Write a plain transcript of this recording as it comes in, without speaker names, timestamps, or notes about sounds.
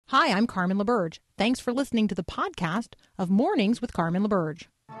Hi, I'm Carmen LaBerge. Thanks for listening to the podcast of Mornings with Carmen LaBerge.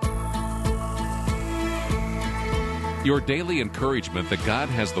 Your daily encouragement that God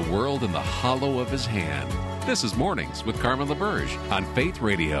has the world in the hollow of his hand. This is Mornings with Carmen LaBerge on Faith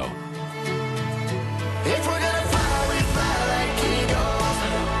Radio. If we're gonna fly, we fly like eagles.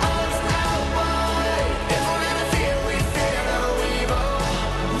 Arms out wide. If we're gonna fear, we fear no evil.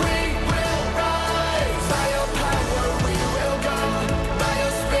 We will rise. By your power, we will go. By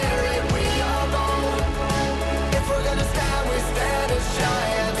your spirit, we are bold. If we're gonna stand, we stand as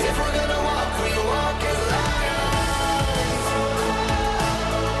giants. If we're gonna walk, we walk as lions.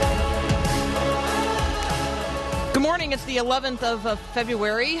 Good morning. It's the 11th of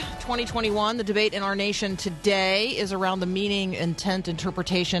February, 2021. The debate in our nation today is around the meaning, intent,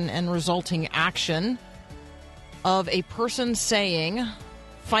 interpretation, and resulting action of a person saying,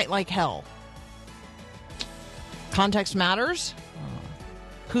 fight like hell. Context matters.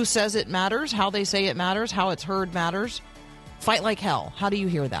 Who says it matters. How they say it matters. How it's heard matters. Fight like hell. How do you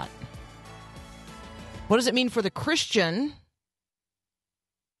hear that? What does it mean for the Christian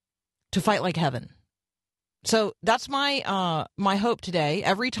to fight like heaven? So that's my hope today.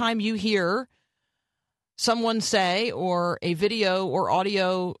 Every time you hear someone say, or a video or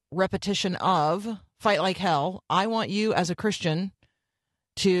audio repetition of fight like hell, I want you as a Christian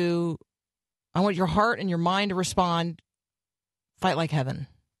I want your heart and your mind to respond, fight like heaven.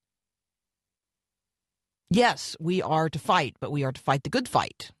 Yes, we are to fight, but we are to fight the good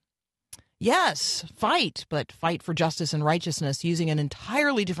fight. Yes, fight, but fight for justice and righteousness using an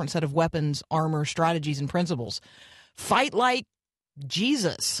entirely different set of weapons, armor, strategies, and principles. Fight like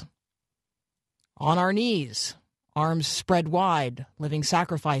Jesus. On our knees, arms spread wide, living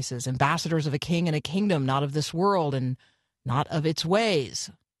sacrifices, ambassadors of a king and a kingdom, not of this world and not of its ways.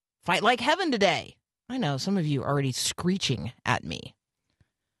 Fight like heaven today. I know some of you are already screeching at me.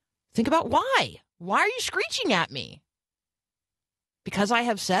 Think about why. Why are you screeching at me? Because I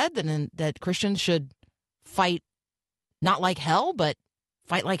have said that Christians should fight not like hell, but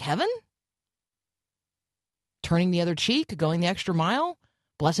fight like heaven? Turning the other cheek, going the extra mile,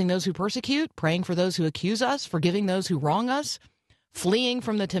 blessing those who persecute, praying for those who accuse us, forgiving those who wrong us, fleeing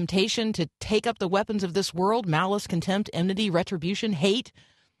from the temptation to take up the weapons of this world, malice, contempt, enmity, retribution, hate,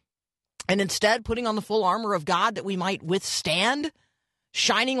 and instead putting on the full armor of God that we might withstand,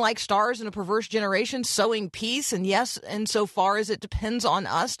 shining like stars in a perverse generation, sowing peace, and yes, insofar as it depends on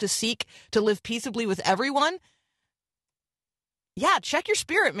us to seek to live peaceably with everyone. Yeah, check your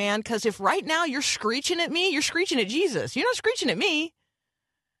spirit, man, because if right now you're screeching at me, you're screeching at Jesus. You're not screeching at me.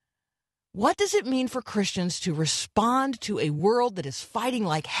 What does it mean for Christians to respond to a world that is fighting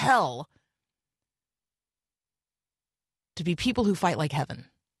like hell to be people who fight like heaven?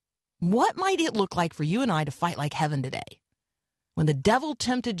 What might it look like for you and I to fight like heaven today? When the devil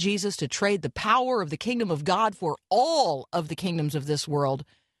tempted Jesus to trade the power of the kingdom of God for all of the kingdoms of this world,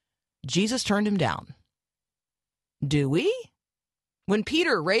 Jesus turned him down. Do we? When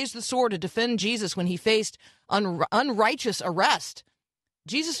Peter raised the sword to defend Jesus when he faced unrighteous arrest,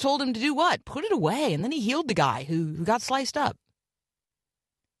 Jesus told him to do what? Put it away, and then he healed the guy who got sliced up.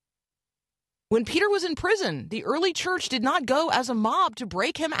 When Peter was in prison, the early church did not go as a mob to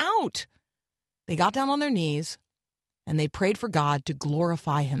break him out. They got down on their knees, and they prayed for God to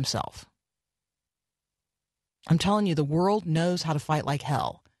glorify himself. I'm telling you, the world knows how to fight like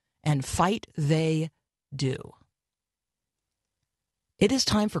hell, and fight they do. It is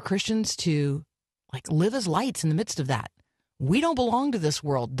time for Christians to live as lights in the midst of that. We don't belong to this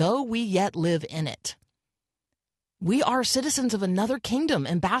world, though we yet live in it. We are citizens of another kingdom,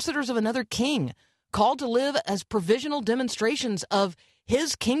 ambassadors of another king, called to live as provisional demonstrations of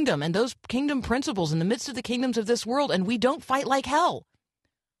his kingdom and those kingdom principles in the midst of the kingdoms of this world, and we don't fight like hell.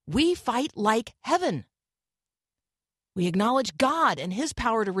 We fight like heaven. We acknowledge God and his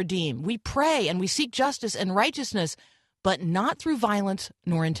power to redeem. We pray and we seek justice and righteousness, but not through violence,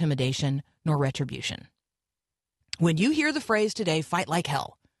 nor intimidation, nor retribution. When you hear the phrase today, fight like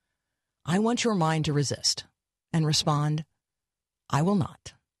hell, I want your mind to resist and respond, I will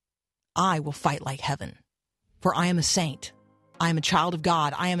not. I will fight like heaven, for I am a saint. I am a child of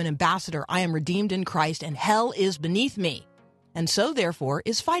God. I am an ambassador. I am redeemed in Christ, and hell is beneath me, and so, therefore,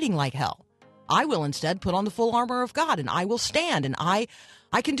 is fighting like hell. I will instead put on the full armor of God, and I will stand, and I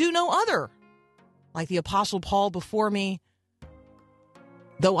can do no other. Like the Apostle Paul before me,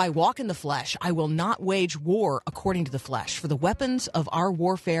 though I walk in the flesh, I will not wage war according to the flesh, for the weapons of our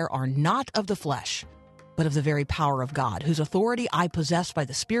warfare are not of the flesh, but of the very power of God, whose authority I possess by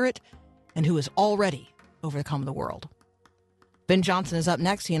the Spirit, and who has already overcome the world. Ben Johnson is up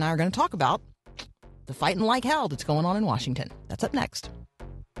next. He and I are going to talk about the fighting like hell that's going on in Washington. That's up next.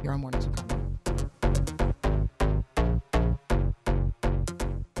 You're on Mornings with Carmen.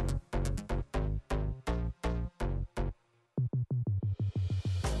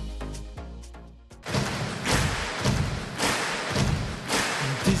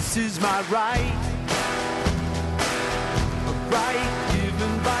 This is my right, a right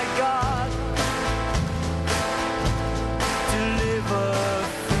given by God to live a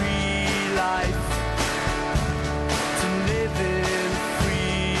free life, to live in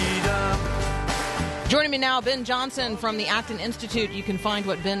freedom. Joining me now, Ben Johnson from the Acton Institute. You can find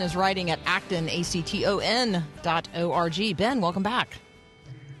what Ben is writing at Acton, ACTON.org. Ben, welcome back.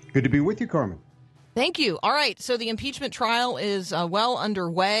 Good to be with you, Carmen. Thank you. All right. So the impeachment trial is well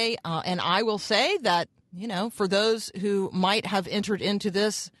underway. And I will say that, you know, for those who might have entered into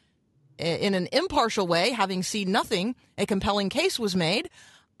this in an impartial way, having seen nothing, a compelling case was made.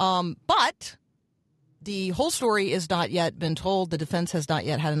 But the whole story is not yet been told. The defense has not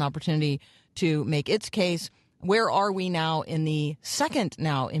yet had an opportunity to make its case. Where are we now in the second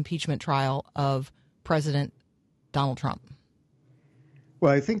impeachment trial of President Donald Trump?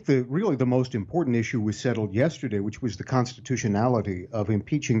 Well, I think really the most important issue was settled yesterday, which was the constitutionality of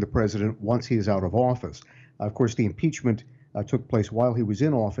impeaching the president once he is out of office. Of course, the impeachment took place while he was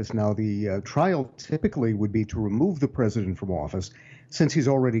in office. Now, the trial typically would be to remove the president from office. Since he's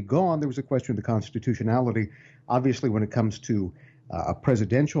already gone, there was a question of the constitutionality. Obviously, when it comes to a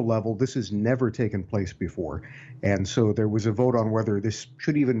presidential level, this has never taken place before. And so there was a vote on whether this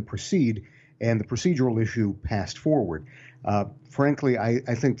should even proceed, and the procedural issue passed forward. Frankly,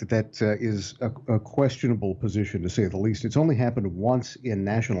 I think that is a questionable position, to say the least. It's only happened once in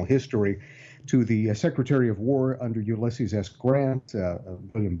national history to the Secretary of War under Ulysses S. Grant,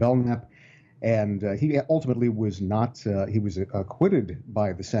 William Belknap, and he ultimately was not, he was acquitted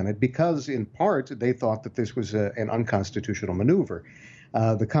by the Senate because, in part, they thought that this was an unconstitutional maneuver.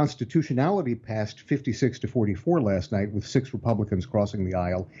 The constitutionality passed 56-44 last night, with 6 Republicans crossing the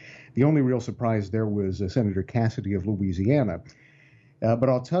aisle. The only real surprise there was Senator Cassidy of Louisiana. But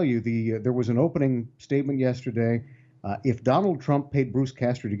I'll tell you, there was an opening statement yesterday. If Donald Trump paid Bruce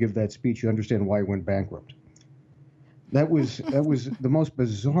Castor to give that speech, you understand why he went bankrupt. That was the most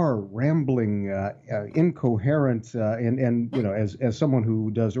bizarre, rambling, incoherent, and you know, as someone who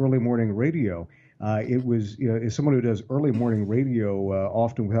does early morning radio, it was, you know, as someone who does early morning radio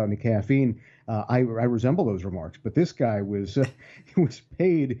often without any caffeine, I resemble those remarks. But this guy was he was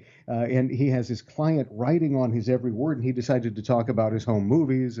paid, and he has his client writing on his every word, and he decided to talk about his home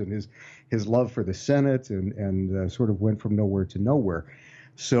movies and his love for the Senate, and sort of went from nowhere to nowhere.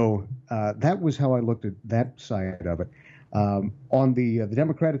 So that was how I looked at that side of it. On the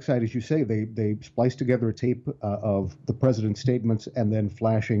Democratic side, as you say, they spliced together a tape of the president's statements and then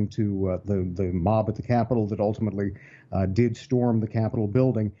flashing to the mob at the Capitol that ultimately did storm the Capitol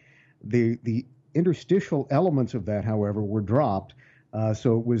building. The interstitial elements of that, however, were dropped,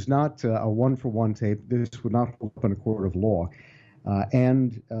 so it was not a one-for-one tape. This would not hold up in a court of law,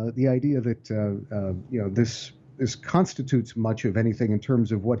 and the idea that you know, this constitutes much of anything in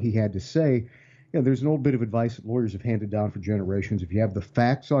terms of what he had to say. You know, there's an old bit of advice that lawyers have handed down for generations. If you have the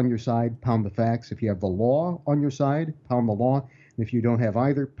facts on your side, pound the facts. If you have the law on your side, pound the law. And if you don't have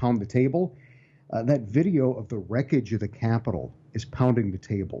either, pound the table. That video of the wreckage of the Capitol is pounding the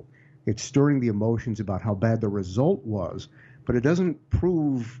table. It's stirring the emotions about how bad the result was, but it doesn't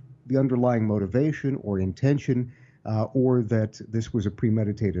prove the underlying motivation or intention, or that this was a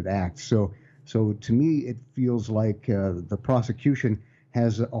premeditated act. So to me, it feels like the prosecution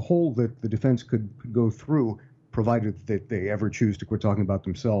has a hole that the defense could go through, provided that they ever choose to quit talking about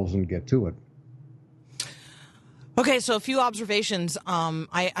themselves and get to it. Okay, so a few observations.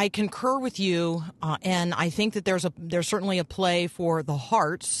 I concur with you, and I think that there's certainly a play for the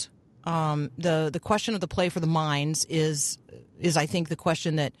hearts. The question of the play for the minds is I think the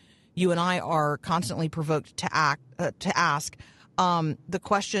question that you and I are constantly provoked to ask. The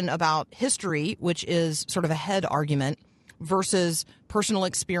question about history, which is sort of a head argument, versus personal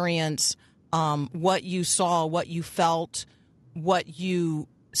experience, what you saw, what you felt, what you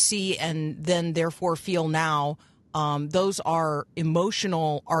see and then therefore feel now. Those are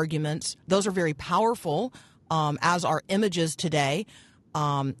emotional arguments. Those are very powerful, as are images today.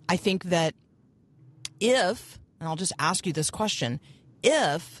 I think that if, and I'll just ask you this question,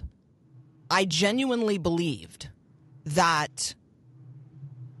 if I genuinely believed that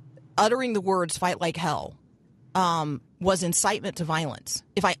uttering the words "fight like hell" was incitement to violence,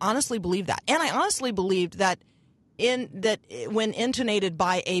 if I honestly believed that, and I honestly believed that when intonated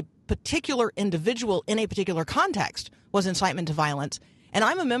by a particular individual in a particular context was incitement to violence, and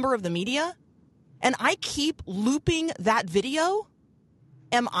I'm a member of the media, and I keep looping that video,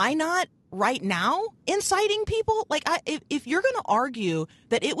 am I not right now inciting people? Like, if you're going to argue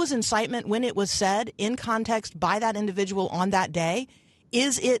that it was incitement when it was said in context by that individual on that day,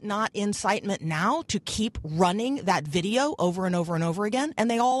 is it not incitement now to keep running that video over and over and over again?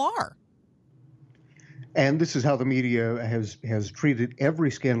 And they all are. And this is how the media has treated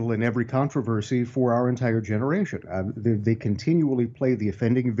every scandal and every controversy for our entire generation. They continually play the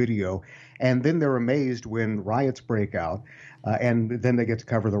offending video, and then they're amazed when riots break out, and then they get to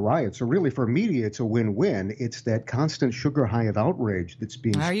cover the riots. So really, for media, it's a win-win. It's that constant sugar high of outrage that's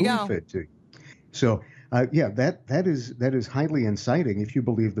being spoon-fed to you. So, that is highly inciting if you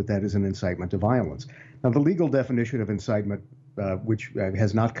believe that is an incitement to violence. Now, the legal definition of incitement, which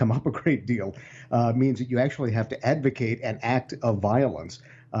has not come up a great deal, means that you actually have to advocate an act of violence,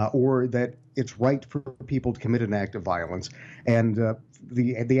 or that it's right for people to commit an act of violence. And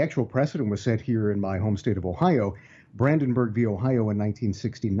the actual precedent was set here in my home state of Ohio, Brandenburg v. Ohio in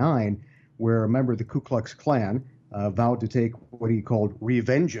 1969, where a member of the Ku Klux Klan vowed to take what he called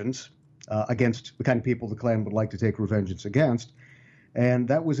revengeance against the kind of people the Klan would like to take revengeance against. And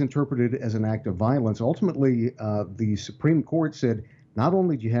that was interpreted as an act of violence. Ultimately, the Supreme Court said not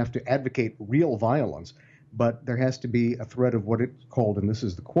only do you have to advocate real violence, but there has to be a threat of what it's called, and this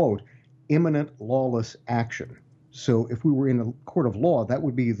is the quote, imminent lawless action. So if we were in a court of law, that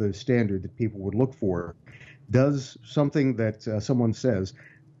would be the standard that people would look for. Does something that someone says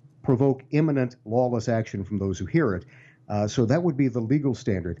provoke imminent lawless action from those who hear it? So that would be the legal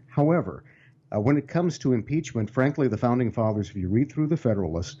standard. However, when it comes to impeachment, frankly, the Founding Fathers, if you read through the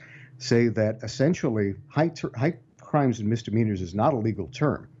Federalists, say that essentially high crimes and misdemeanors is not a legal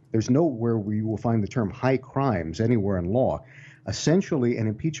term. There's nowhere where you will find the term high crimes anywhere in law. Essentially, an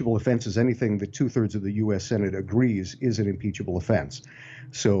impeachable offense is anything that 2/3 of the U.S. Senate agrees is an impeachable offense.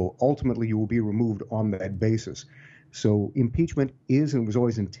 So ultimately, you will be removed on that basis. So impeachment is and was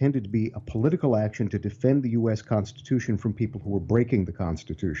always intended to be a political action to defend the U.S. Constitution from people who were breaking the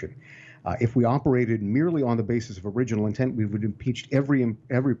Constitution. If we operated merely on the basis of original intent, we would have impeached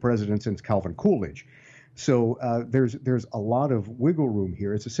every president since Calvin Coolidge. So there's a lot of wiggle room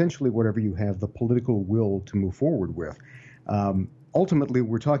here. It's essentially whatever you have the political will to move forward with. Ultimately,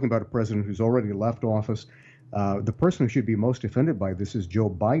 we're talking about a president who's already left office. The person who should be most offended by this is Joe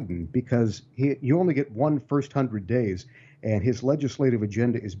Biden, because you only get one first 100 days, and his legislative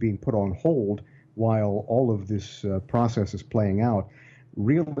agenda is being put on hold while all of this process is playing out.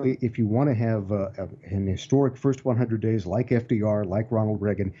 Really, if you want to have an historic first 100 days like FDR, like Ronald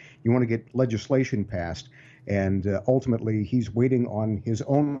Reagan, you want to get legislation passed, and ultimately he's waiting on his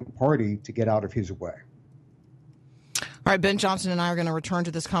own party to get out of his way. All right, Ben Johnson and I are going to return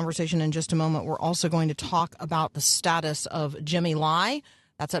to this conversation in just a moment. We're also going to talk about the status of Jimmy Lai.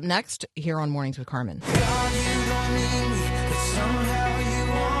 That's up next here on Mornings with Carmen. God, you don't need me, but somehow you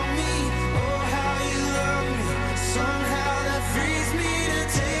want me. Oh, how you love me. Somehow that frees me to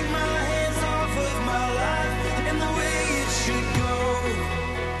take my hands off of my life and the way it should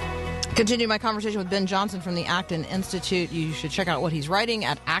go. Continue my conversation with Ben Johnson from the Acton Institute. You should check out what he's writing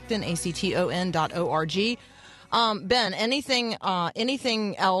at acton, acton.org. Ben, anything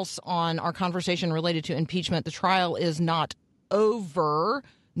else on our conversation related to impeachment? The trial is not over,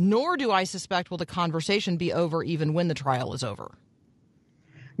 nor do I suspect will the conversation be over even when the trial is over.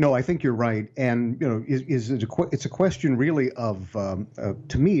 No, I think you're right. And, it's a question really of,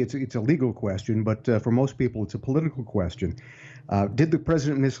 to me, it's a legal question, but for most people, it's a political question. Did the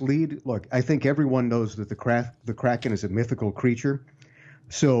president mislead? Look, I think everyone knows that the Kraken is a mythical creature.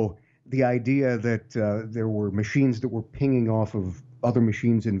 So the idea that there were machines that were pinging off of other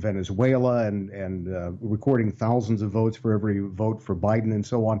machines in Venezuela and recording thousands of votes for every vote for Biden and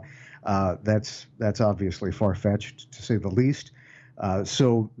so on, that's obviously far-fetched, to say the least.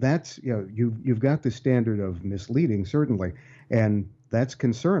 So that's, you've got the standard of misleading, certainly, and that's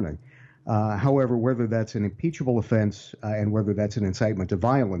concerning. However, whether that's an impeachable offense and whether that's an incitement to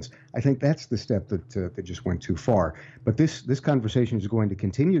violence, I think that's the step that just went too far. But this conversation is going to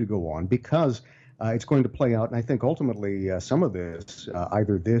continue to go on because it's going to play out, and I think ultimately some of this,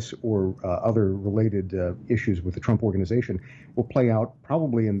 either this or other related issues with the Trump organization, will play out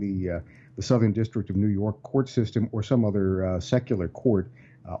probably in the Southern District of New York court system or some other secular court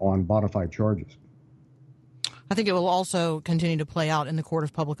on bona fide charges. I think it will also continue to play out in the court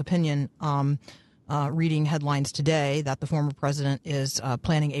of public opinion. Reading headlines today that the former president is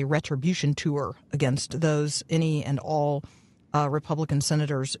planning a retribution tour against any and all Republican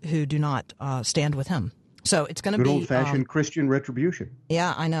senators who do not stand with him. So it's going to be good old-fashioned Christian retribution.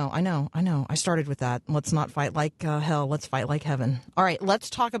 Yeah, I know. I started with that. Let's not fight like hell. Let's fight like heaven. All right, let's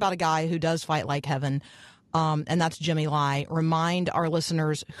talk about a guy who does fight like heaven. and that's Jimmy Lai. Remind our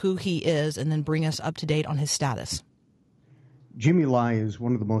listeners who he is and then bring us up to date on his status. Jimmy Lai is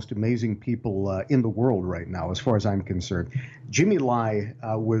one of the most amazing people in the world right now, as far as I'm concerned. Jimmy Lai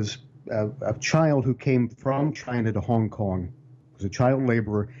was a child who came from China to Hong Kong, was a child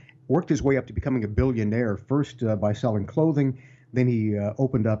laborer, worked his way up to becoming a billionaire, first by selling clothing. Then he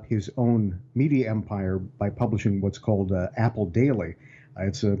opened up his own media empire by publishing what's called Apple Daily.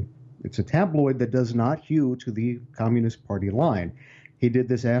 It's a tabloid that does not hew to the Communist Party line. He did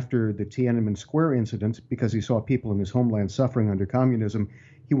this after the Tiananmen Square incident because he saw people in his homeland suffering under communism.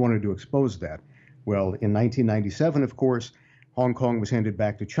 He wanted to expose that. Well, in 1997, of course, Hong Kong was handed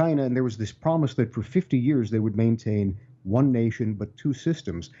back to China, and there was this promise that for 50 years they would maintain one nation but two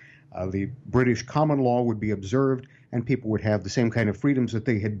systems. The British common law would be observed, and people would have the same kind of freedoms that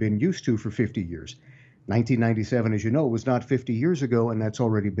they had been used to for 50 years. 1997, as you know, was not 50 years ago, and that's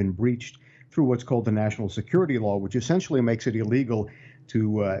already been breached through what's called the National Security Law, which essentially makes it illegal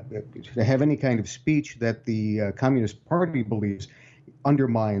to have any kind of speech that the Communist Party believes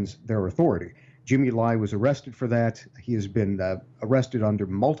undermines their authority. Jimmy Lai was arrested for that. He has been arrested under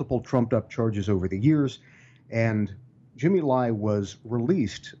multiple trumped-up charges over the years, and Jimmy Lai was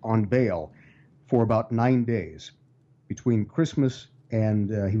released on bail for about 9 days between Christmas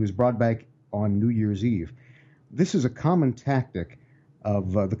and he was brought back on New Year's Eve. This is a common tactic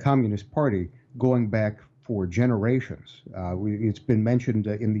of the Communist Party going back for generations. It's been mentioned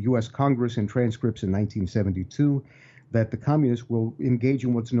in the U.S. Congress in transcripts in 1972 that the communists will engage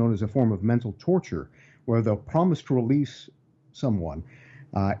in what's known as a form of mental torture, where they'll promise to release someone,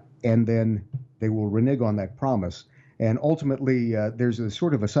 and then they will renege on that promise. And ultimately, there's a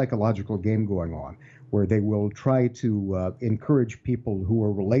sort of a psychological game going on, where they will try to encourage people who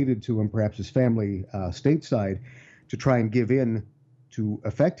are related to him, perhaps his family stateside, to try and give in to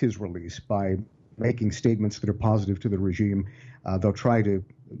effect his release by making statements that are positive to the regime. They'll try to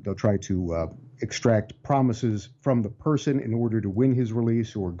extract promises from the person in order to win his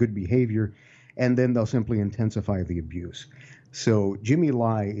release or good behavior, and then they'll simply intensify the abuse. So Jimmy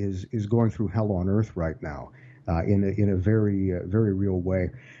Lai is going through hell on earth right now in a very very real way.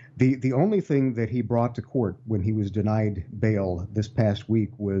 The only thing that he brought to court when he was denied bail this past week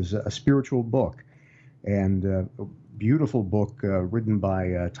was a spiritual book, and a beautiful book written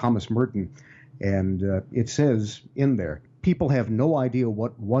by Thomas Merton. And it says in there, people have no idea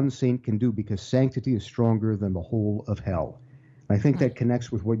what one saint can do because sanctity is stronger than the whole of hell. And I think that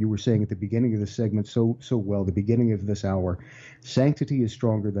connects with what you were saying at the beginning of this segment so well, the beginning of this hour. Sanctity is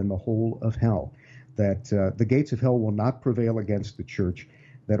stronger than the whole of hell, that the gates of hell will not prevail against the church,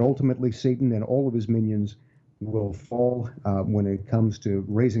 that ultimately Satan and all of his minions will fall when it comes to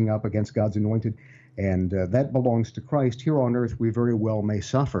raising up against God's anointed, and that belongs to Christ. Here on earth we very well may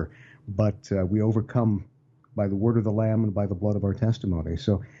suffer, but we overcome by the word of the Lamb and by the blood of our testimony.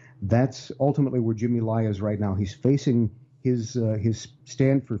 So that's ultimately where Jimmy Lai is right now. He's facing his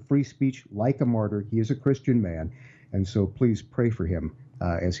stand for free speech like a martyr. He is a Christian man, and so please pray for him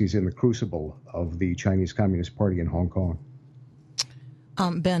as he's in the crucible of the Chinese Communist Party in Hong Kong.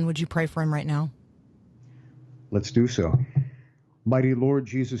 Ben, would you pray for him right now? Let's do so. Mighty Lord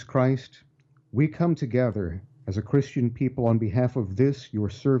Jesus Christ, we come together as a Christian people on behalf of this, your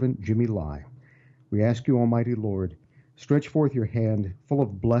servant, Jimmy Lai. We ask you, Almighty Lord, stretch forth your hand full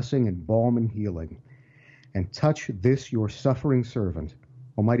of blessing and balm and healing, and touch this, your suffering servant.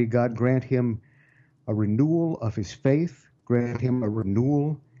 Almighty God, grant him a renewal of his faith, grant him a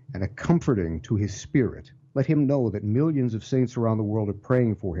renewal and a comforting to his spirit. Let him know that millions of saints around the world are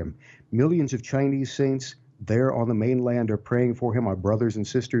praying for him. Millions of Chinese saints there on the mainland are praying for him, our brothers and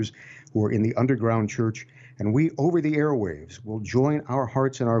sisters who are in the underground church. And we, over the airwaves, will join our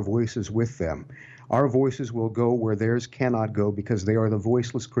hearts and our voices with them. Our voices will go where theirs cannot go because they are the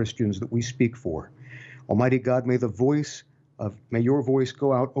voiceless Christians that we speak for. Almighty God, may your voice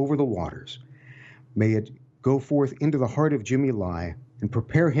go out over the waters. May it go forth into the heart of Jimmy Lai and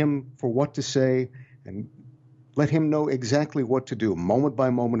prepare him for what to say, and let him know exactly what to do, moment by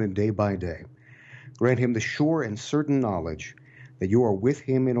moment and day by day. Grant him the sure and certain knowledge that you are with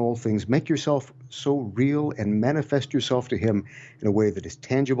him in all things. Make yourself so real and manifest yourself to him in a way that is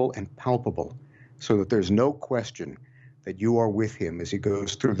tangible and palpable, so that there's no question that you are with him as he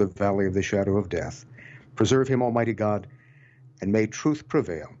goes through the valley of the shadow of death. Preserve him, Almighty God, and may truth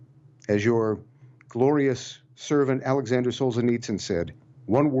prevail. As your glorious servant Alexander Solzhenitsyn said,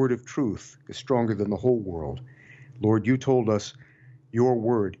 one word of truth is stronger than the whole world. Lord, you told us your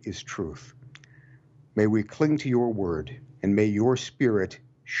word is truth. May we cling to your word, and may your spirit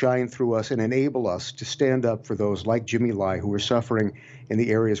shine through us and enable us to stand up for those like Jimmy Lai who are suffering in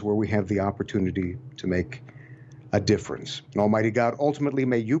the areas where we have the opportunity to make a difference. And Almighty God, ultimately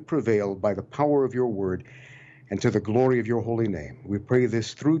may you prevail by the power of your word and to the glory of your holy name. We pray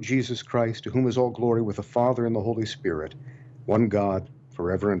this through Jesus Christ, to whom is all glory with the Father and the Holy Spirit, one God,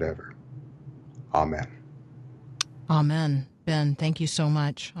 forever and ever. Amen. Amen. Ben, thank you so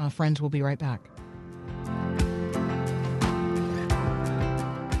much. Friends, we'll be right back.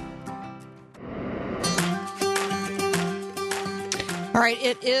 All right,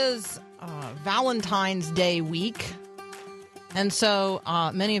 it is Valentine's Day week. And so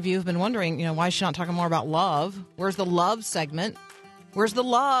many of you have been wondering, why is she not talking more about love? Where's the love segment? Where's the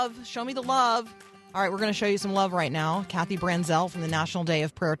love? Show me the love. All right, we're going to show you some love right now. Kathy Branzell from the National Day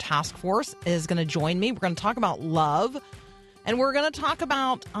of Prayer Task Force is going to join me. We're going to talk about love. And we're going to talk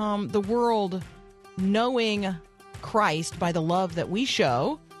about the world knowing Christ by the love that we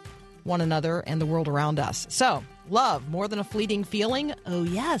show one another and the world around us. So, love, more than a fleeting feeling? Oh,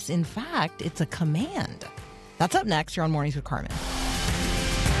 yes. In fact, it's a command. That's up next here on Mornings with Carmen.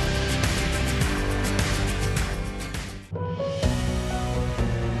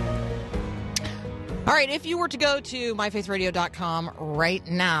 All right, if you were to go to myfaithradio.com right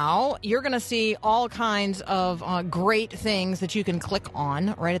now, you're going to see all kinds of great things that you can click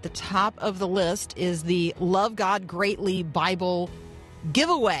on. Right at the top of the list is the Love God Greatly Bible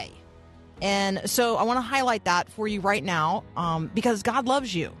giveaway. And so I want to highlight that for you right now because God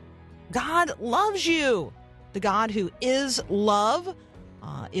loves you. God loves you. The God who is love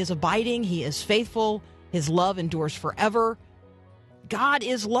is abiding. He is faithful. His love endures forever. God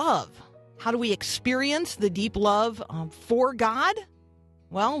is love. How do we experience the deep love for God?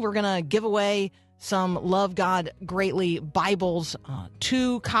 Well, we're going to give away some Love God Greatly Bibles,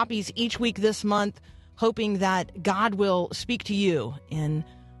 2 copies each week this month, hoping that God will speak to you in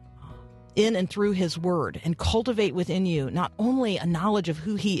and through his word and cultivate within you not only a knowledge of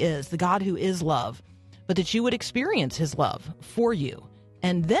who he is, the God who is love, but that you would experience his love for you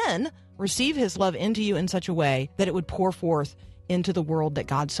and then receive his love into you in such a way that it would pour forth into the world that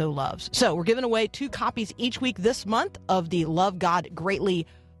God so loves. So we're giving away 2 copies each week this month of the Love God Greatly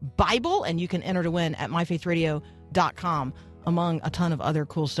Bible, and you can enter to win at myfaithradio.com among a ton of other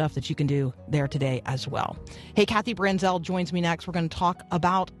cool stuff that you can do there today as well. Hey, Kathy Branzell joins me next. We're going to talk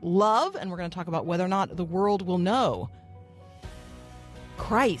about love, and we're going to talk about whether or not the world will know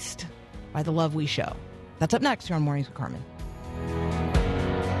Christ by the love we show. That's up next here on Mornings with Carmen.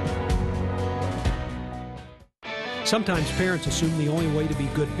 Sometimes parents assume the only way to be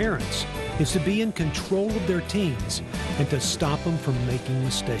good parents is to be in control of their teens and to stop them from making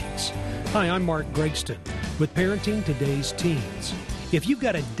mistakes. Hi, I'm Mark Gregston with Parenting Today's Teens. If you've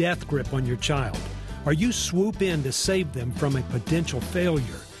got a death grip on your child, or you swoop in to save them from a potential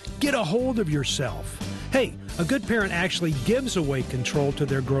failure, get a hold of yourself. Hey, a good parent actually gives away control to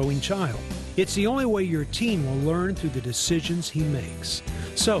their growing child. It's the only way your teen will learn through the decisions he makes.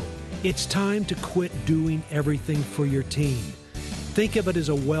 So, it's time to quit doing everything for your teen. Think of it as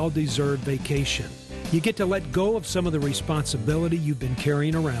a well-deserved vacation. You get to let go of some of the responsibility you've been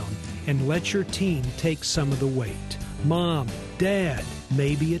carrying around and let your teen take some of the weight. Mom, Dad,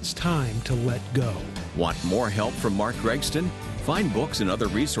 maybe it's time to let go. Want more help from Mark Gregston? Find books and other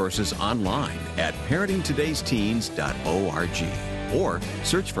resources online at parentingtodaysteens.org or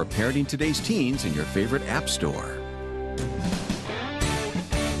search for Parenting Today's Teens in your favorite app store.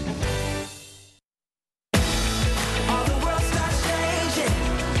 All the world starts changing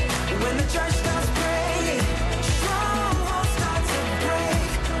when the church starts praying. Strongholds start to break.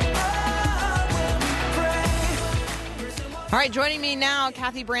 Oh, when we pray. All right, joining me now,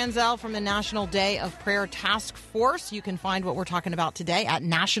 Kathy Branzell from the National Day of Prayer Task Force. You can find what we're talking about today at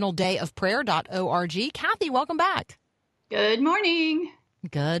nationaldayofprayer.org. Kathy, welcome back. Good morning.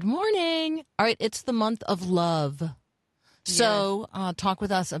 Good morning. All right, it's the month of love. So talk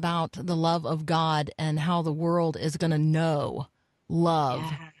with us about the love of God and how the world is going to know love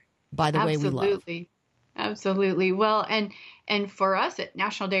by the way we love. Absolutely. Well, and for us at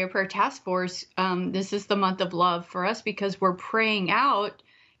National Day of Prayer Task Force, this is the month of love for us because we're praying out,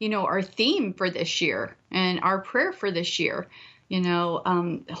 our theme for this year and our prayer for this year.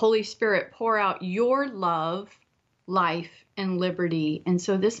 Holy Spirit, pour out your love, life, and liberty. And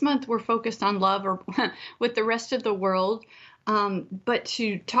so this month we're focused on love or with the rest of the world. But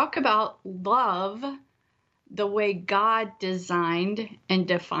to talk about love the way God designed and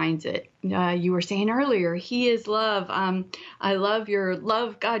defines it. You were saying earlier, He is love. I love your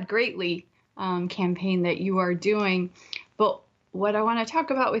Love God Greatly campaign that you are doing. But what I want to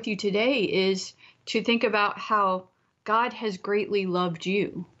talk about with you today is to think about how God has greatly loved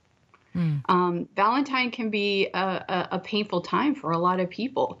you. Valentine can be a painful time for a lot of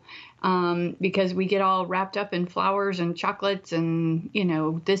people because we get all wrapped up in flowers and chocolates and,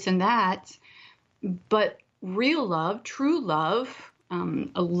 this and that. But real love, true love,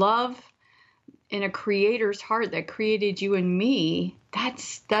 a love in a creator's heart that created you and me,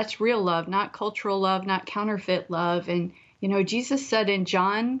 that's real love, not cultural love, not counterfeit love. And, Jesus said in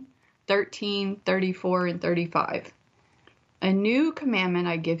John 13:34 and 35, "A new commandment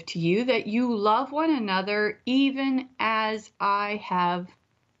I give to you, that you love one another even as I have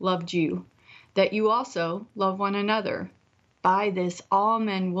loved you, that you also love one another. By this all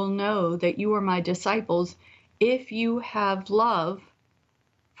men will know that you are my disciples, if you have love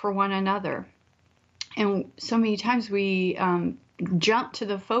for one another." And so many times we jump to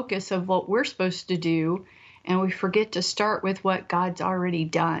the focus of what we're supposed to do, and we forget to start with what God's already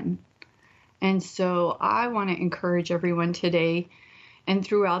done. And so I want to encourage everyone today and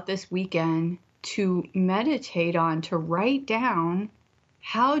throughout this weekend to meditate on, to write down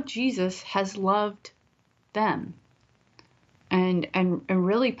how Jesus has loved them. And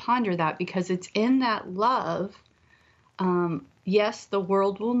really ponder that, because it's in that love. Yes, the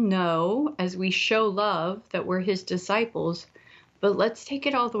world will know as we show love that we're his disciples, but let's take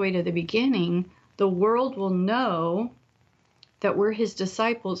it all the way to the beginning. The world will know that we're his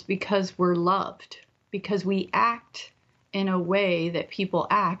disciples because we're loved, because we act in a way that people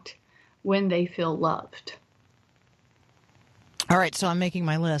act when they feel loved. All right, so I'm making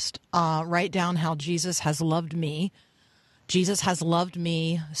my list. Write down how Jesus has loved me. Jesus has loved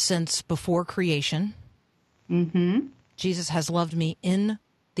me since before creation. Mm-hmm. Jesus has loved me in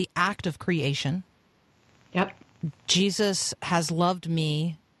the act of creation. Yep. Jesus has loved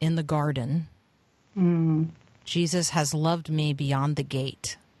me in the garden. Jesus has loved me beyond the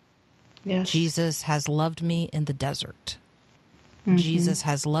gate. Yes. Jesus has loved me in the desert. Jesus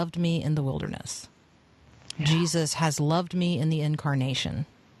has loved me in the wilderness. Yeah. Jesus has loved me in the incarnation.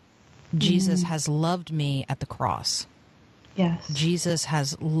 Jesus has loved me at the cross. Yes. Jesus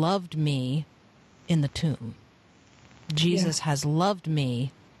has loved me in the tomb. Jesus has loved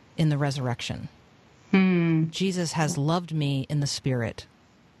me in the resurrection. Jesus has loved me in the spirit.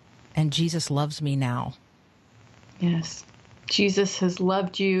 And Jesus loves me now. Yes. Jesus has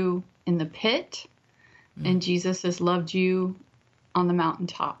loved you in the pit, and Jesus has loved you on the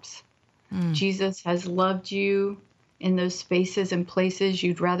mountaintops. Jesus has loved you in those spaces and places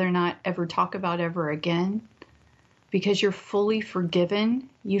you'd rather not ever talk about ever again. Because you're fully forgiven,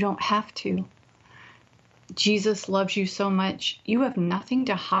 you don't have to. Jesus loves you so much, you have nothing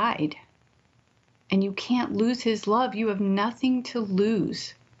to hide. And you can't lose his love. You have nothing to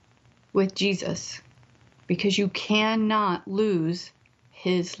lose with Jesus, because you cannot lose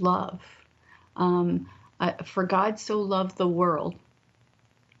his love. For God so loved the world,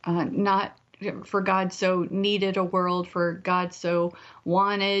 not for God so needed a world, for God so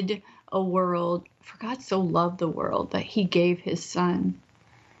wanted a world, for God so loved the world that he gave his son.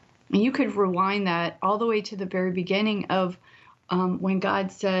 And you could rewind that all the way to the very beginning of when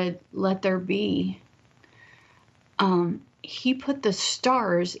God said, "Let there be." He put the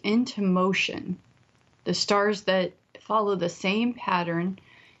stars into motion, the stars that follow the same pattern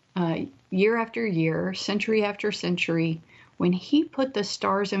year after year, century after century. When he put the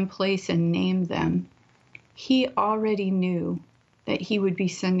stars in place and named them, he already knew that he would be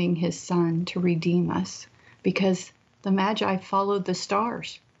sending his son to redeem us, because the Magi followed the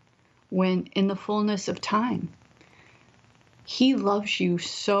stars when in the fullness of time. He loves you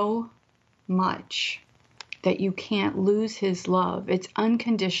so much that you can't lose his love. It's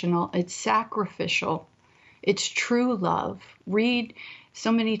unconditional. It's sacrificial. It's true love.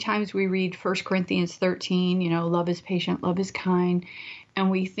 So many times we read 1 Corinthians 13, love is patient, love is kind. And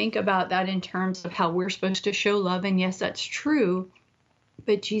we think about that in terms of how we're supposed to show love. And yes, that's true.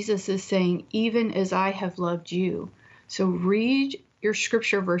 But Jesus is saying, even as I have loved you. So read your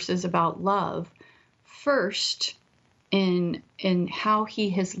scripture verses about love first in how he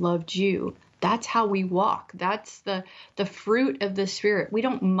has loved you. That's how we walk. That's the fruit of the Spirit. We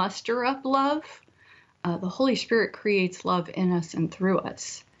don't muster up love. The Holy Spirit creates love in us and through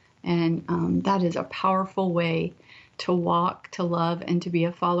us. And that is a powerful way to walk, to love, and to be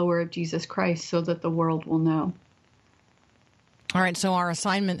a follower of Jesus Christ so that the world will know. All right, so our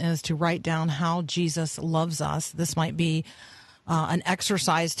assignment is to write down how Jesus loves us. This might be an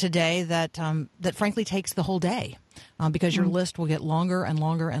exercise today that frankly takes the whole day, because your list will get longer and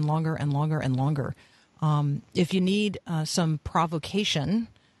longer and longer and longer and longer. If you need some provocation,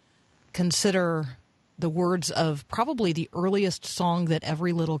 consider the words of probably the earliest song that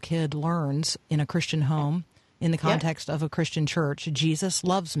every little kid learns in a Christian home, in the context of a Christian church. Jesus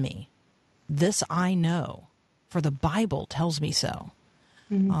loves me. This I know, for the Bible tells me so.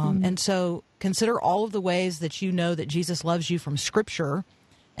 And so consider all of the ways that you know that Jesus loves you from Scripture,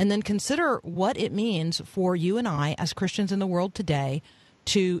 and then consider what it means for you and I as Christians in the world today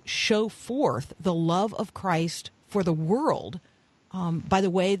to show forth the love of Christ for the world by the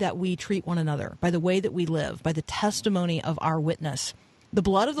way that we treat one another, by the way that we live, by the testimony of our witness. The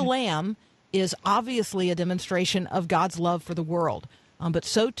blood of the Lamb is obviously a demonstration of God's love for the world, but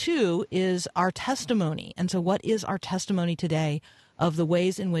so too is our testimony. And so what is our testimony today of the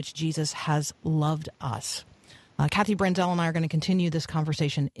ways in which Jesus has loved us? Kathy Branzell and I are going to continue this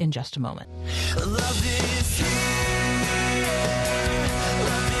conversation in just a moment. Love is here.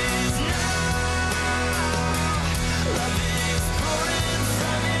 Love is now. Love is pouring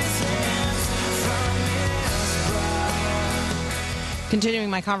from his hands, from his brow.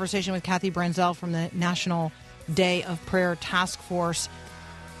 Continuing my conversation with Kathy Branzell from the National Day of Prayer Task Force.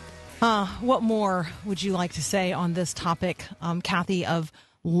 What more would you like to say on this topic, Kathy, of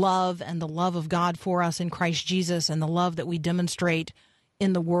love and the love of God for us in Christ Jesus and the love that we demonstrate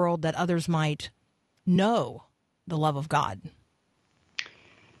in the world that others might know the love of God?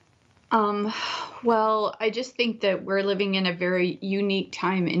 Well, I just think that we're living in a very unique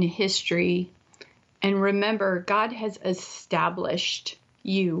time in history. And remember, God has established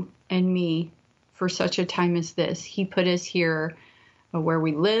you and me for such a time as this. He put us here where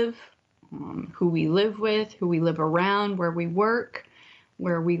we live, who we live with, who we live around, where we work,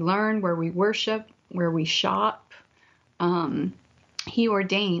 where we learn, where we worship, where we shop. He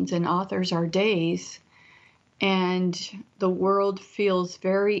ordains and authors our days. And the world feels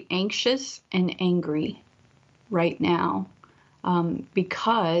very anxious and angry right now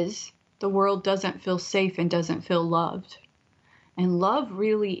because the world doesn't feel safe and doesn't feel loved. And love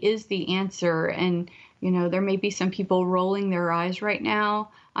really is the answer. And, you know, there may be some people rolling their eyes right now.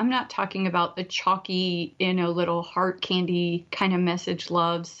 I'm not talking about the chalky, little heart candy kind of message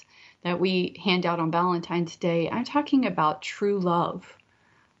loves that we hand out on Valentine's Day. I'm talking about true love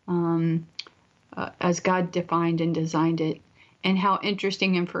as God defined and designed it. And how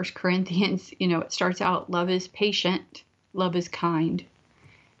interesting in 1 Corinthians, it starts out, love is patient, love is kind.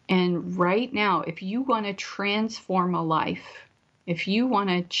 And right now, if you want to transform a life, if you want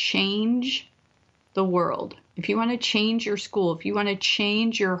to change the world, if you want to change your school, if you want to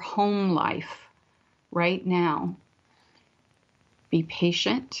change your home life right now, be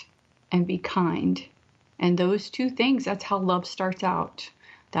patient and be kind. And those two things, that's how love starts out.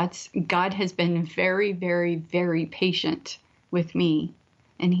 God has been very, very, very patient with me,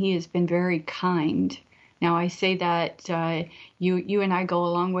 and he has been very kind. Now, I say that you and I go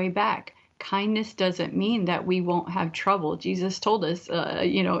a long way back. Kindness doesn't mean that we won't have trouble. Jesus told us,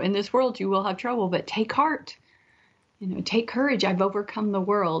 in this world you will have trouble, but take heart. Take courage. I've overcome the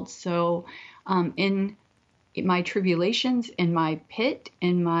world. So in my tribulations, in my pit,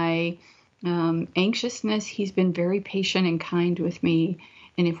 in my anxiousness, he's been very patient and kind with me.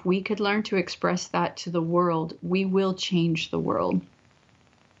 And if we could learn to express that to the world, we will change the world.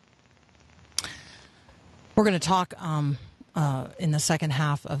 We're going to talk in the second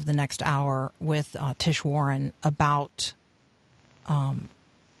half of the next hour with Tish Warren about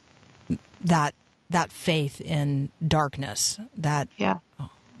that faith in darkness,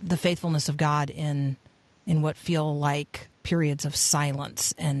 the faithfulness of God in what feel like periods of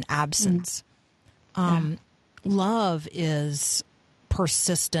silence and absence. Love is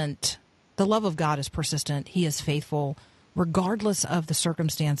persistent. The love of God is persistent. He is faithful regardless of the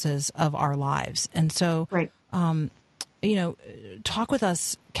circumstances of our lives. And so, talk with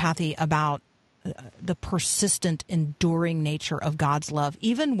us, Kathy, about the persistent, enduring nature of God's love,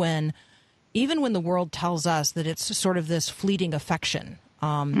 even when the world tells us that it's sort of this fleeting affection.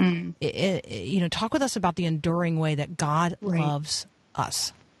 Talk with us about the enduring way that God loves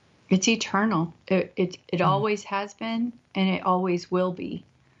us. It's eternal. It always has been, and it always will be.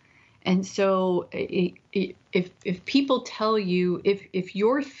 And so if people tell you, if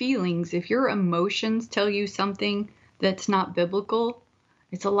your feelings, if your emotions tell you something that's not biblical,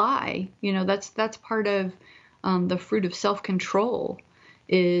 it's a lie. That's part of the fruit of self-control,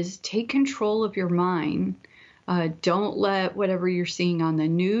 is take control of your mind. Don't let whatever you're seeing on the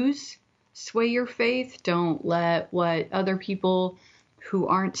news sway your faith. Don't let what other people who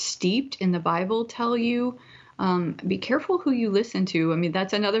aren't steeped in the Bible tell you. Be careful who you listen to. I mean,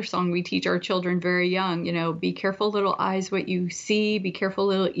 that's another song we teach our children very young. Be careful, little eyes, what you see. Be careful,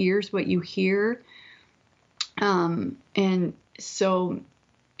 little ears, what you hear. And so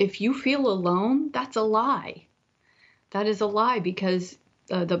if you feel alone, that's a lie. That is a lie, because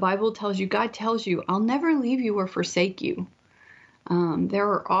the Bible tells you, God tells you, I'll never leave you or forsake you. There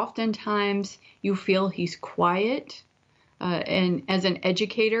are often times you feel he's quiet. And as an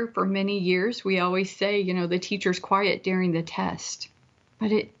educator for many years, we always say, the teacher's quiet during the test,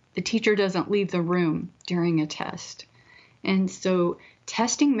 but the teacher doesn't leave the room during a test. And so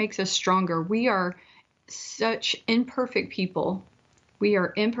testing makes us stronger. We are such imperfect people. We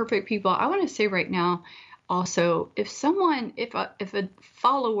are imperfect people. I want to say right now, also, if a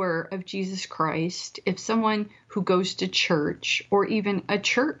follower of Jesus Christ, if someone who goes to church or even a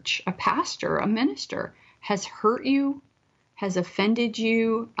pastor, a minister has hurt you, has offended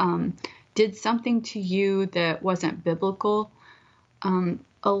you, did something to you that wasn't biblical,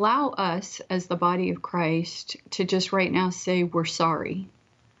 allow us as the body of Christ to just right now say, we're sorry.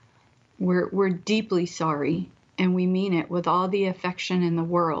 We're deeply sorry, and we mean it with all the affection in the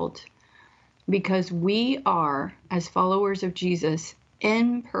world, because we are, as followers of Jesus,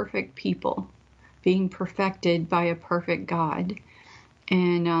 imperfect people being perfected by a perfect God.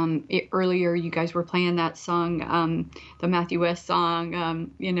 And earlier, you guys were playing that song, the Matthew West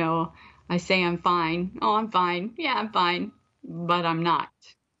song, I say I'm fine. Oh, I'm fine. Yeah, I'm fine. But I'm not.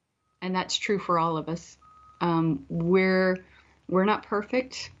 And that's true for all of us. We're not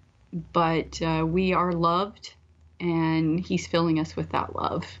perfect, but we are loved, and he's filling us with that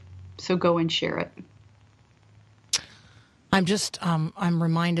love. So go and share it. I'm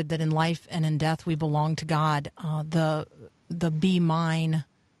reminded that in life and in death, we belong to God. The be mine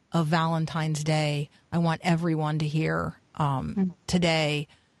of Valentine's Day, I want everyone to hear today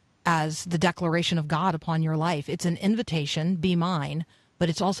as the declaration of God upon your life. It's an invitation, be mine, but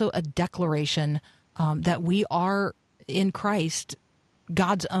it's also a declaration that we are in Christ,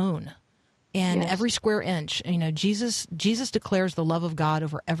 God's own. And Yes. every square inch, Jesus declares the love of God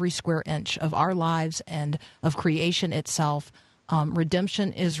over every square inch of our lives and of creation itself.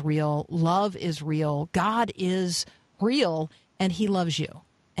 Redemption is real. Love is real. God is real, and he loves you.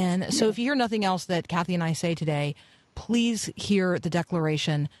 And so if you hear nothing else that Kathy and I say today, please hear the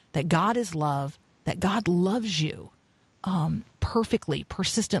declaration that God is love, that God loves you perfectly,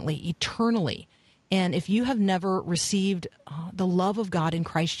 persistently, eternally. And if you have never received the love of God in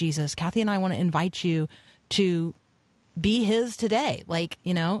Christ Jesus, Kathy and I want to invite you to be his today,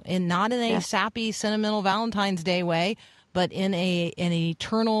 and not in a sappy, sentimental Valentine's Day way, but in an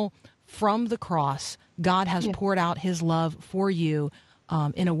eternal, from the cross, God has poured out his love for you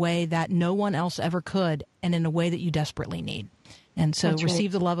in a way that no one else ever could, and in a way that you desperately need. And so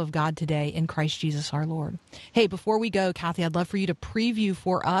receive the love of God today in Christ Jesus our Lord. Hey, before we go, Kathy, I'd love for you to preview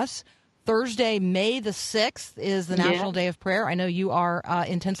for us Thursday, May the 6th is the National Day of Prayer. I know you are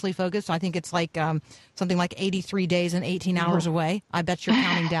intensely focused. I think it's like something like 83 days and 18 hours away. I bet you're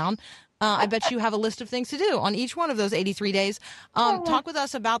counting down. I bet you have a list of things to do on each one of those 83 days. Talk with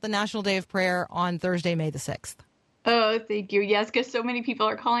us about the National Day of Prayer on Thursday, May the 6th. Oh, thank you. Yes, because so many people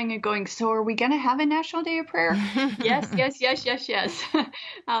are calling and going, so are we going to have a National Day of Prayer? Yes.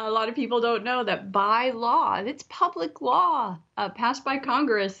 A lot of people don't know that by law, it's public law, passed by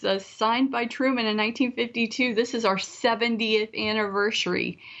Congress, signed by Truman in 1952. This is our 70th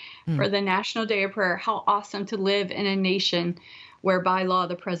anniversary for the National Day of Prayer. How awesome to live in a nation where by law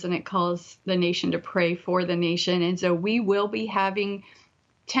the president calls the nation to pray for the nation. And so we will be having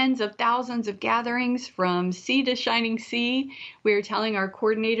tens of thousands of gatherings from sea to shining sea. We are telling our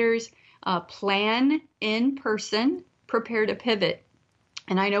coordinators, plan in person, prepare to pivot.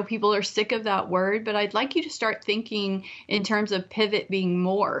 And I know people are sick of that word, but I'd like you to start thinking in terms of pivot being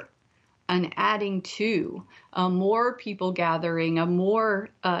more and adding to more people gathering, more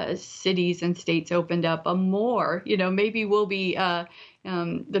cities and states opened up, more, maybe we'll be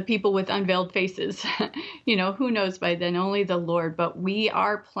the people with unveiled faces, who knows by then, only the Lord, but we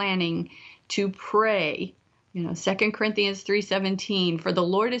are planning to pray, 2 Corinthians 3:17, for the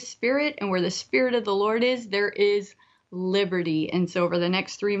Lord is spirit, and where the spirit of the Lord is, there is liberty. And so over the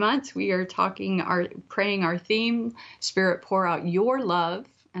next 3 months, we are praying our theme, Spirit, pour out your love.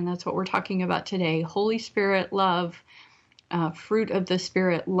 And that's what we're talking about today. Holy Spirit, love, fruit of the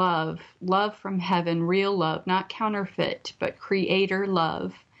Spirit, love from heaven, real love, not counterfeit, but creator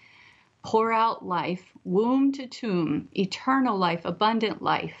love. Pour out life, womb to tomb, eternal life, abundant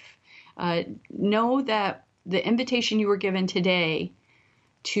life. Know that the invitation you were given today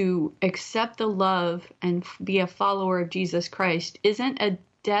to accept the love and be a follower of Jesus Christ isn't a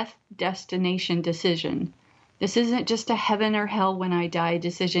death destination decision. This isn't just a heaven or hell when I die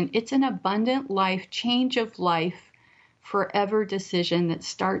decision. It's an abundant life, change of life, forever decision that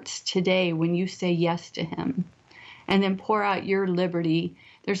starts today when you say yes to him. And then pour out your liberty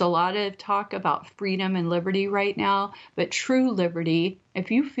There's a lot of talk about freedom and liberty right now, but true liberty, if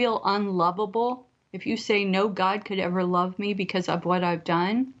you feel unlovable, if you say no God could ever love me because of what I've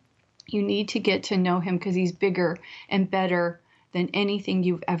done, you need to get to know him because he's bigger and better than anything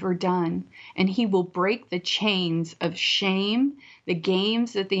you've ever done. And he will break the chains of shame, the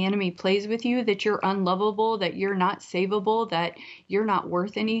games that the enemy plays with you, that you're unlovable, that you're not savable, that you're not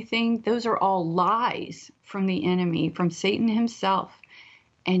worth anything. Those are all lies from the enemy, from Satan himself.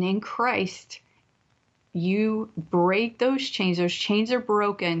 And in Christ, you break those chains. Those chains are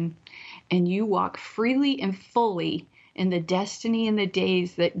broken, and you walk freely and fully in the destiny and the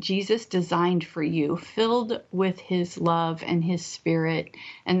days that Jesus designed for you, filled with his love and his spirit.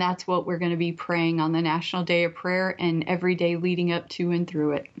 And that's what we're going to be praying on the National Day of Prayer and every day leading up to and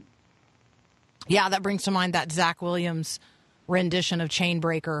through it. Yeah, that brings to mind that Zach Williams rendition of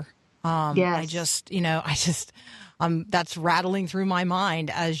Chainbreaker. Yes. That's rattling through my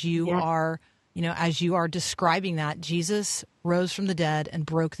mind as you Yes. as you are describing that. Jesus rose from the dead and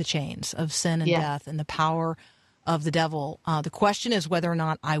broke the chains of sin and Yes. death and the power of the devil. The question is whether or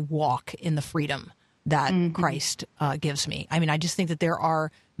not I walk in the freedom that Christ gives me. I mean, I just think that there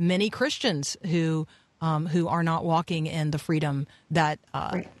are many Christians who are not walking in the freedom that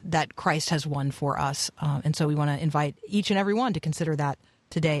that Christ has won for us. And so we want to invite each and every one to consider that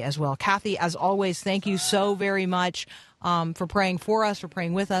today as well. Kathy, as always, thank you so very much for praying for us, for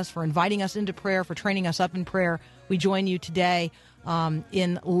praying with us, for inviting us into prayer, for training us up in prayer. We join you today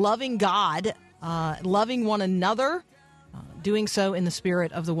in loving God, loving one another, doing so in the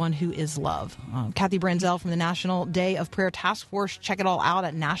spirit of the one who is love. Kathy Branzell from the National Day of Prayer Task Force. Check it all out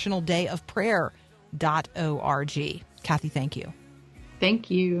at nationaldayofprayer.org. Kathy, thank you. Thank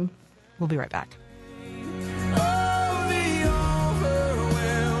you. We'll be right back.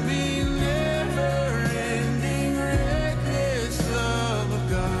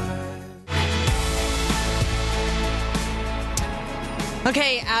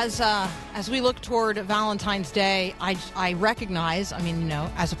 Okay, as we look toward Valentine's Day, I recognize,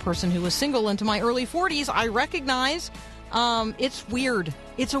 as a person who was single into my early 40s, I recognize it's weird.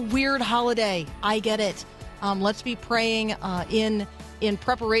 It's a weird holiday. I get it. Let's be praying in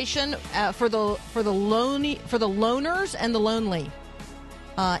preparation for the loners and the lonely,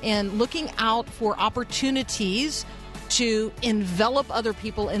 and looking out for opportunities to envelop other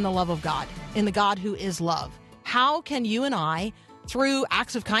people in the love of God, in the God who is love. How can you and I, through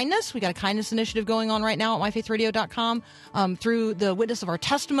acts of kindness, we got a kindness initiative going on right now at myfaithradio.com, through the witness of our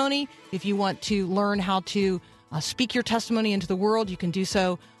testimony. If you want to learn how to speak your testimony into the world, you can do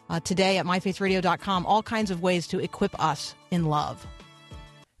so today at myfaithradio.com. All kinds of ways to equip us in love.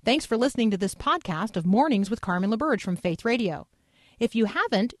 Thanks for listening to this podcast of Mornings with Carmen LaBerge from Faith Radio. If you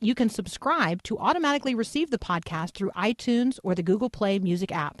haven't, you can subscribe to automatically receive the podcast through iTunes or the Google Play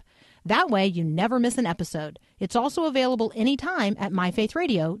Music app. That way, you never miss an episode. It's also available anytime at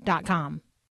myfaithradio.com.